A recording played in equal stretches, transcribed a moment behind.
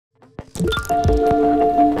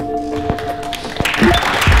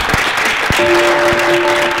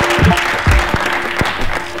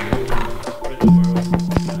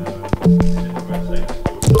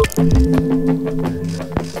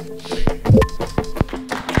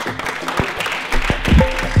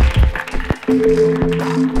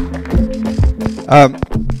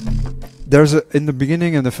There's in the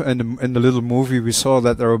beginning in the little movie we saw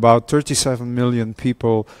that there are about 37 million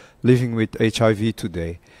people living with HIV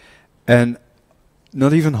today, and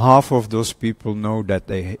not even half of those people know that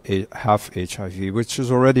they have HIV, which is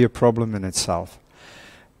already a problem in itself.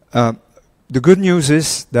 The good news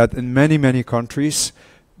is that in many countries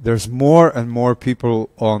there's more and more people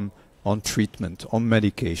on treatment, on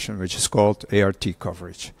medication, which is called ART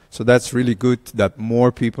coverage. So that's really good that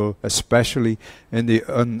more people, especially in the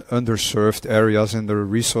underserved areas, in the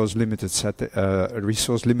resource-limited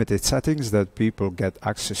settings, that people get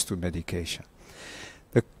access to medication.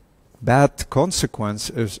 The bad consequence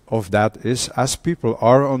of that is, as people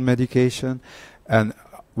are on medication, and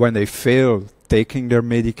when they fail taking their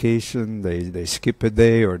medication, they skip a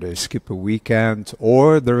day or they skip a weekend,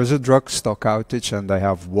 or there is a drug stock outage and they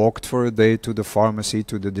have walked for a day to the pharmacy,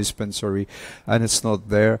 to the dispensary, and it's not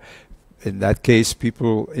there. In that case,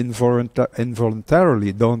 people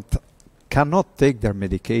involuntarily cannot take their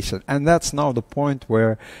medication, and that's now the point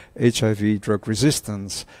where HIV drug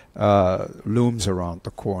resistance looms around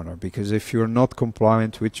the corner, because if you're not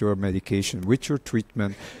compliant with your medication, with your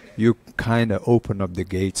treatment, you kind of open up the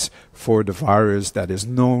gates for the virus that is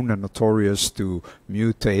known and notorious to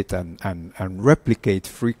mutate and replicate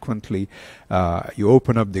frequently. You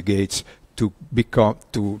open up the gates to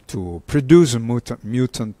produce a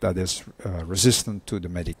mutant that is resistant to the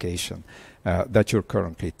medication that you're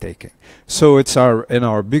currently taking. So it's in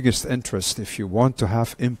our biggest interest, if you want to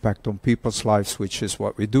have impact on people's lives, which is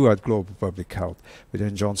what we do at Global Public Health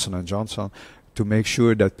within Johnson & Johnson, to make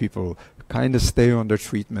sure that people kind of stay on their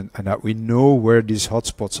treatment and that we know where these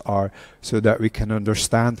hotspots are, so that we can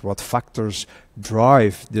understand what factors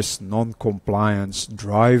drive this non-compliance,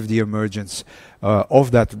 drive the emergence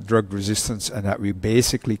of that drug resistance, and that we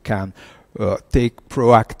basically can take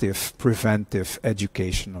proactive, preventive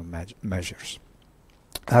educational measures.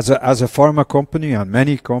 As a pharma company, and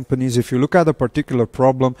many companies, if you look at a particular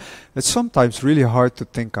problem, it's sometimes really hard to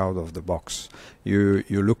think out of the box. You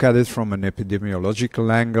look at it from an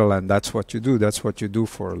epidemiological angle, and that's what you do. That's what you do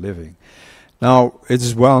for a living. Now,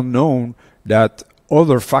 it's well known that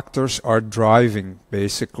other factors are driving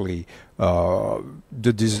basically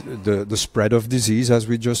the spread of disease, as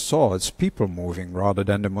we just saw. It's people moving rather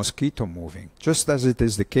than the mosquito moving, just as it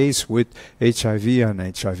is the case with HIV and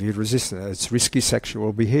HIV resistance. It's risky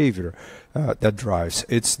sexual behavior that drives.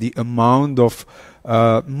 It's the amount of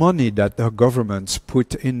money that the governments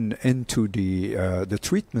put into the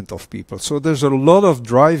treatment of people. So there's a lot of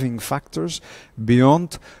driving factors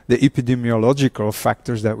beyond the epidemiological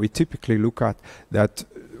factors that we typically look at, that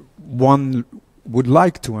one would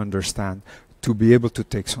like to understand to be able to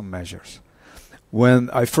take some measures. When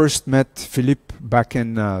I first met Philippe back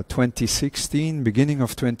in 2016, beginning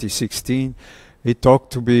of 2016, he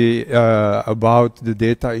talked to me about the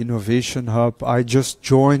Data Innovation Hub. I just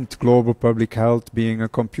joined Global Public Health, being a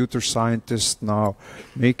computer scientist now,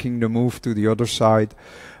 making the move to the other side.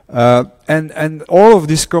 And all of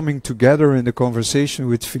this coming together in the conversation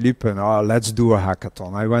with Philippe, and let's do a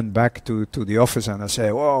hackathon. I went back to the office and I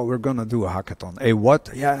said, oh, we're going to do a hackathon. Hey, what?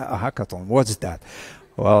 Yeah, a hackathon. What's that?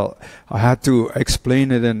 Well, I had to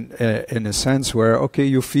explain it in a sense where, okay,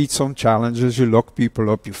 you feed some challenges, you lock people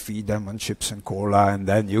up, you feed them on chips and cola, and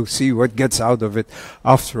then you see what gets out of it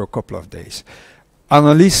after a couple of days.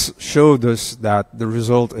 Annalise showed us that the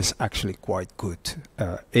result is actually quite good.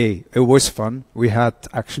 It was fun. We had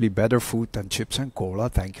actually better food than chips and cola,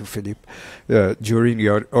 thank you, Philippe, during the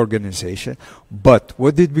organization. But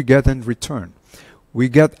what did we get in return? We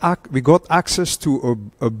got access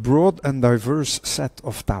to a broad and diverse set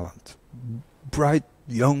of talent. Bright,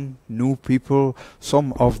 young, new people,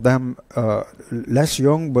 some of them less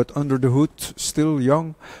young, but under the hood, still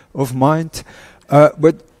young of mind.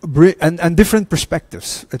 And different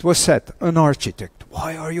perspectives. It was said, an architect,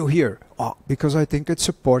 why are you here? Oh, because I think it's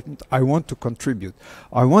important. I want to contribute.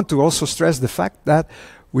 I want to also stress the fact that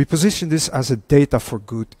we position this as a data for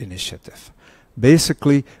good initiative.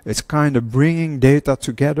 Basically, it's kind of bringing data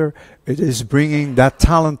together. It is bringing that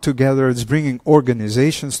talent together. It's bringing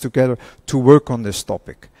organizations together to work on this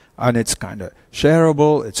topic. And it's kind of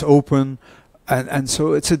shareable. It's open. And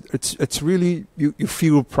so it's really, you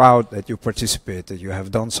feel proud that you participated, you have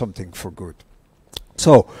done something for good.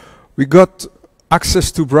 So we got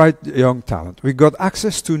access to bright young talent. We got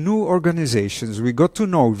access to new organizations. We got to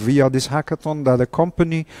know via this hackathon that a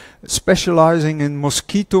company specializing in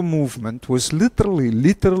mosquito movement was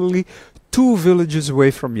literally 2 villages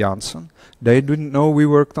away from Janssen. They didn't know we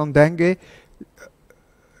worked on dengue.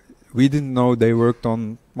 We didn't know they worked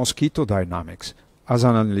on mosquito dynamics. As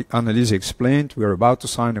Annelies explained, we're about to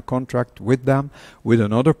sign a contract with them, with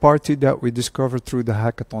another party that we discovered through the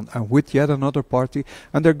hackathon, and with yet another party.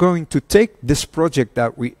 And they're going to take this project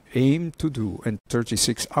that we aim to do in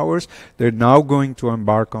 36 hours. They're now going to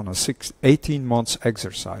embark on a 18 months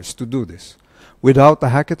exercise to do this. Without the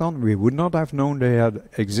hackathon, we would not have known they had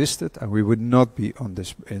existed, and we would not be on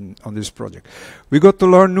this project. We got to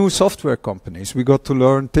learn new software companies. We got to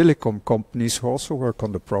learn telecom companies who also work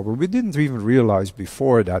on the problem. We didn't even realize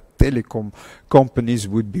before that telecom companies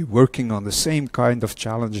would be working on the same kind of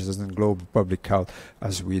challenges in global public health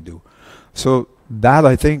as we do. So that,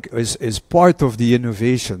 I think, is part of the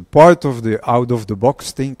innovation, part of the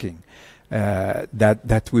out-of-the-box thinking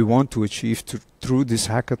that we want to achieve through this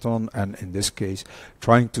hackathon, and in this case,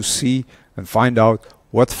 trying to see and find out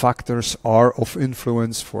what factors are of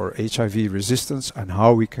influence for HIV resistance and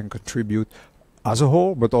how we can contribute as a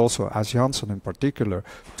whole, but also as Janssen in particular,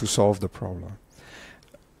 to solve the problem.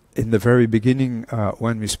 In the very beginning,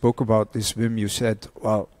 when we spoke about this, Wim, you said,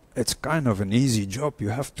 well, it's kind of an easy job. You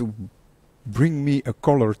have to bring me a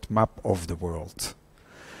colored map of the world,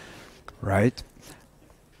 right?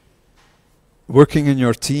 Working in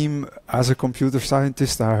your team as a computer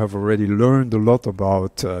scientist, I have already learned a lot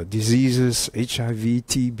about diseases, HIV,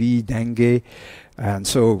 TB, dengue, and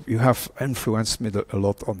so you have influenced me a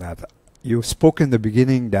lot on that. You spoke in the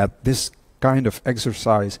beginning that this kind of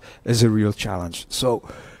exercise is a real challenge. So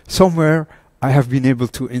somewhere I have been able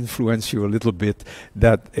to influence you a little bit,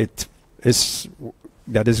 that is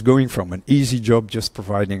going from an easy job just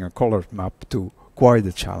providing a colored map to quite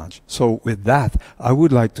a challenge. So with that, I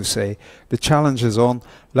would like to say the challenge is on.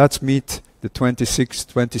 Let's meet the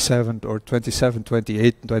 26th, 27th, or 27th,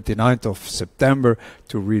 28th, 29th of September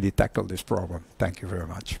to really tackle this problem. Thank you very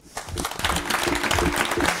much.